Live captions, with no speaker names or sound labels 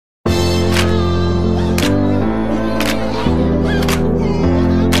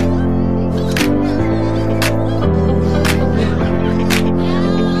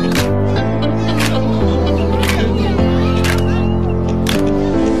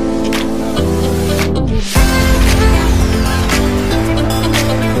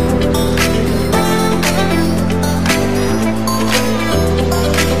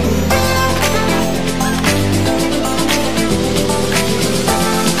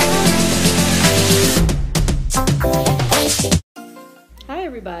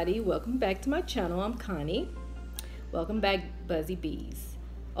everybody. Welcome back to my channel. I'm Connie. Welcome back, Buzzy Bees.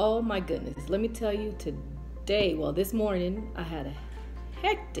 Oh my goodness. Let me tell you today, well, this morning, I had a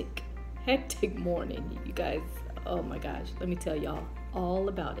hectic morning, you guys. Oh my gosh. Let me tell y'all all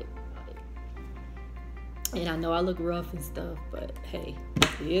about it. And I know I look rough and stuff, but hey,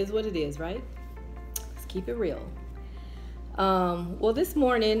 it is what it is, right? Let's keep it real. Well, this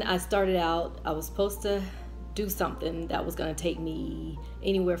morning I started out, I was supposed to do something that was going to take me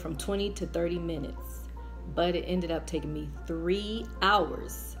anywhere from 20 to 30 minutes, but it ended up taking me 3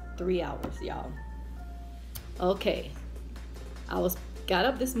 hours. 3 hours, y'all. Okay, got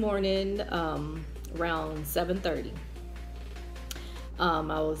up this morning around 7:30. I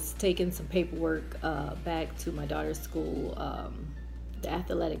was taking some paperwork back to my daughter's school, the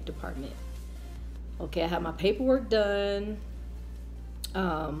athletic department. Okay, I had my paperwork done.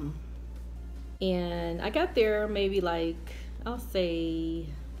 And I got there maybe like, I'll say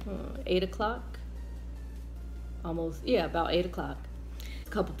 8 o'clock. Almost, yeah, about 8 o'clock. A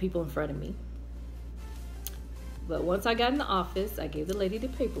couple people in front of me. But once I got in the office, I gave the lady the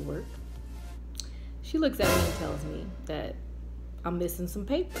paperwork. She looks at me and tells me that I'm missing some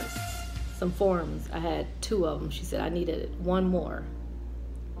papers, some forms. I had 2 of them. She said I needed 1 more.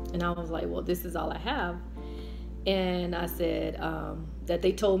 And I was like, well, this is all I have. And I said that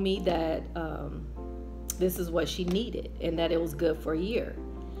they told me that this is what she needed and that it was good for a year.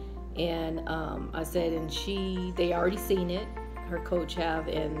 And I said, and they already seen it, her coach have,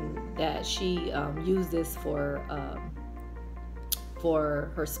 and that she used this for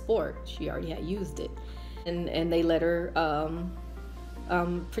her sport. She already had used it, and they let her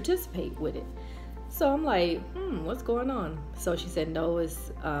participate with it. So I'm like, what's going on? So she said, no,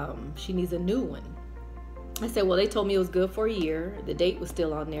 it's she needs a new one. I said, well, they told me it was good for a year. The date was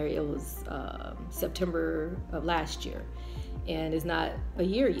still on there. It was September of last year. And it's not a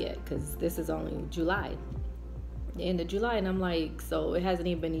year yet because this is only July, the end of July. And I'm like, so it hasn't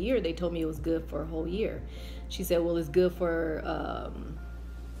even been a year. They told me it was good for a whole year. She said, well, it's good for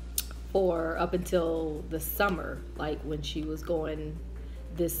up until the summer, like when she was going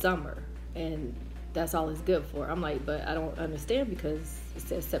this summer. And that's all it's good for. I'm like, but I don't understand because it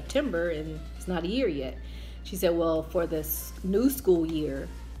says September and it's not a year yet. She said, well, for this new school year,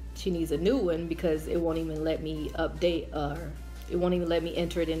 she needs a new one because it won't even let me update, or it won't even let me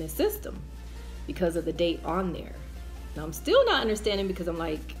enter it in the system because of the date on there. Now, I'm still not understanding because I'm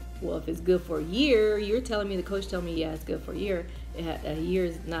like, well, if it's good for a year, you're telling me, the coach told me, yeah, it's good for a year. A year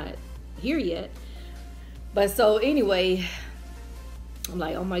is not here yet. But so anyway, I'm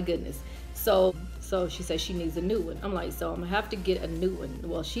like, oh my goodness. So she says she needs a new one. I'm like, so I'm gonna have to get a new one.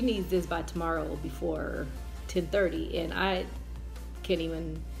 Well, she needs this by tomorrow before 10:30, and I can't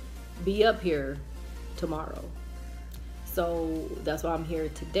even be up here tomorrow. So that's why I'm here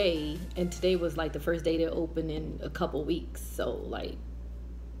today. And today was like the first day to open in a couple weeks. So like,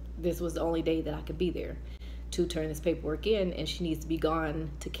 this was the only day that I could be there to turn this paperwork in, and she needs to be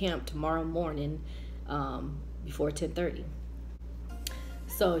gone to camp tomorrow morning before 10:30.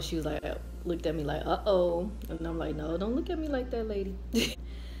 So she was like, looked at me like, uh-oh. And I'm like, no, don't look at me like that, lady.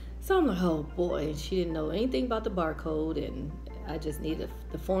 So I'm like, oh boy. And she didn't know anything about the barcode, and I just needed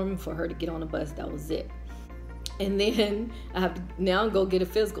the form for her to get on the bus. That was it. And then I have to now go get a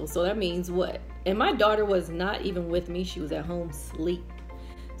physical. So that means what? And my daughter was not even with me. She was at home asleep.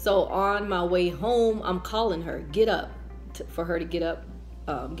 So on my way home, I'm calling her, get up, for her to get up,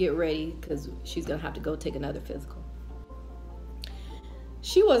 get ready, because she's going to have to go take another physical.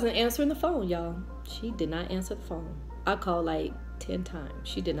 She wasn't answering the phone, y'all. She did not answer the phone. I called like 10 times.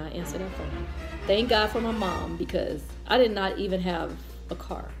 She did not answer that phone. Thank God for my mom, because I did not even have a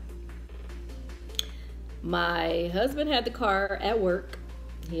car. My husband had the car at work.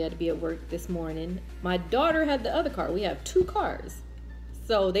 He had to be at work this morning. My daughter had the other car. We have 2 cars.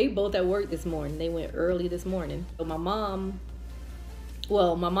 So they both at work this morning. They went early this morning. So my mom,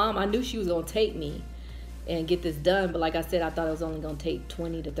 I knew she was going to take me and get this done, but like I said, I thought it was only going to take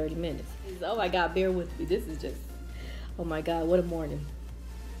 20 to 30 minutes. Oh my God, bear with me. This is just, oh my God, what a morning.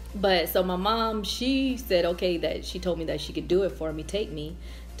 But so my mom, she said, okay, that she told me that she could do it for me, take me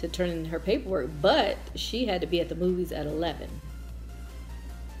to turn in her paperwork, but she had to be at the movies at 11.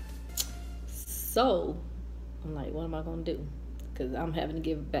 So I'm like, what am I going to do? Because I'm having to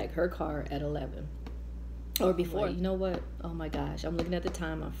give back her car at 11. Or before. You know what? Oh my gosh. I'm looking at the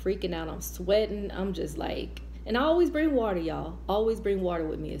time. I'm freaking out. I'm sweating. I'm just like, and I always bring water, y'all. Always bring water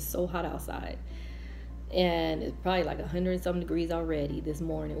with me. It's so hot outside. And it's probably like 100-something degrees already this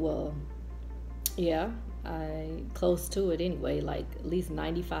morning. Well, yeah, I close to it anyway, like at least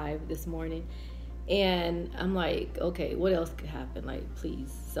 95 this morning. And I'm like, okay, what else could happen? Like,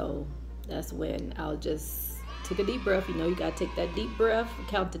 please. So that's when I'll just take a deep breath. You know, you got to take that deep breath,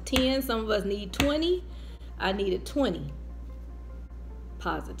 count to 10. Some of us need 20. I needed 20.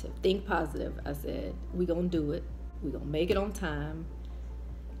 Positive. Think positive. I said, we going to do it. We going to make it on time.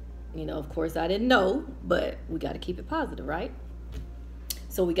 You know, of course, I didn't know, but we got to keep it positive, right?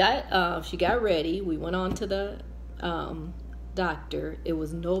 So we got, she got ready. We went on to the doctor. It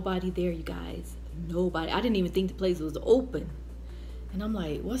was nobody there, you guys. Nobody. I didn't even think the place was open. And I'm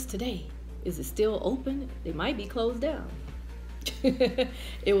like, what's today? Is it still open? It might be closed down.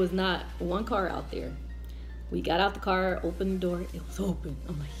 It was not one car out there. We got out the car, opened the door. It was open.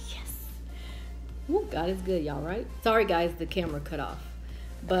 I'm like, yes. Woo, God is good, y'all, right? Sorry, guys, the camera cut off.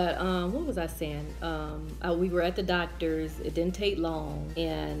 But what was I saying? We were at the doctor's. It didn't take long.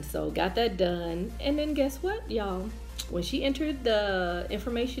 And so got that done. And then guess what, y'all? When she entered the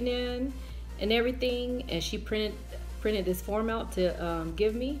information in and everything, and she printed this form out to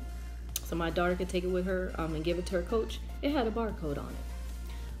give me so my daughter could take it with her and give it to her coach, it had a barcode on it.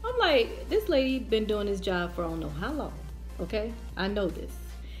 I'm like, this lady been doing this job for I don't know how long, okay? I know this.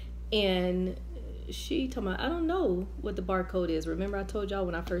 And she told me, I don't know what the barcode is. Remember I told y'all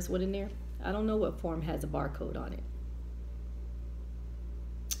when I first went in there? I don't know what form has a barcode on it.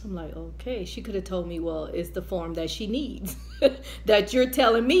 I'm like, okay. She could have told me, well, it's the form that she needs. That you're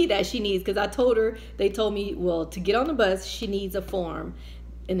telling me that she needs. Because I told her, they told me, well, to get on the bus, she needs a form.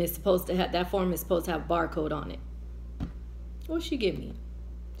 And it's supposed to have, that form is supposed to have a barcode on it. What she give me?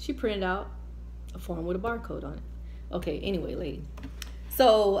 She printed out a form with a barcode on it. Okay, anyway, lady.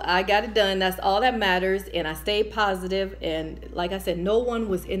 So I got it done. That's all that matters. And I stayed positive. And like I said, no one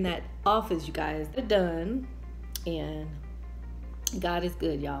was in that office, you guys. Done. And God is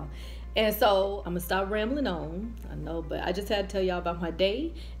good, y'all. And so I'm gonna stop rambling on. I know, but I just had to tell y'all about my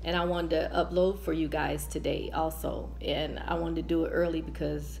day, and I wanted to upload for you guys today also. And I wanted to do it early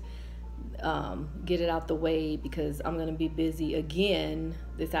because get it out the way, because I'm gonna be busy again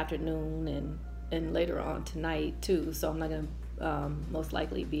this afternoon and later on tonight too. So I'm not gonna most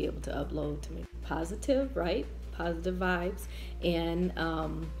likely be able to upload to me. Positive, right? Positive vibes. And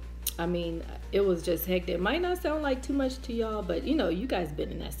I mean, it was just hectic. It might not sound like too much to y'all, but you know, you guys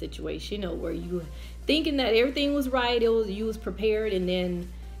been in that situation, you know, where you thinking that everything was right, you was prepared, and then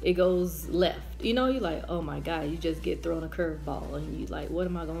it goes left. You know, you're like, oh my God, you just get thrown a curveball, and you like, what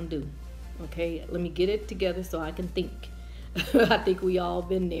am I gonna do? Okay, let me get it together so I can think. I think we all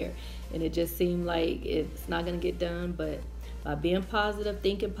been there, and it just seemed like it's not gonna get done, but by being positive,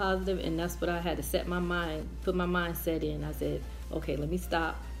 thinking positive, and that's what I had to set my mind, put my mindset in. I said, okay, let me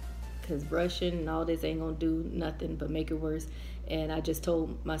stop. Because rushing and all this ain't gonna do nothing but make it worse. And I just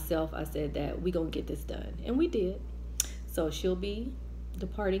told myself, I said that we gonna get this done, and we did. So she'll be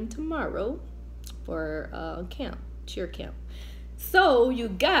departing tomorrow for camp, cheer camp. So you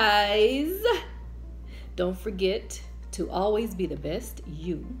guys, don't forget to always be the best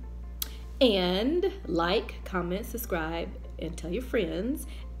you, and like, comment, subscribe, and tell your friends.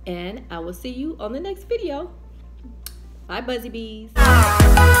 And I will see you on the next video. Bye, Buzzy Bees.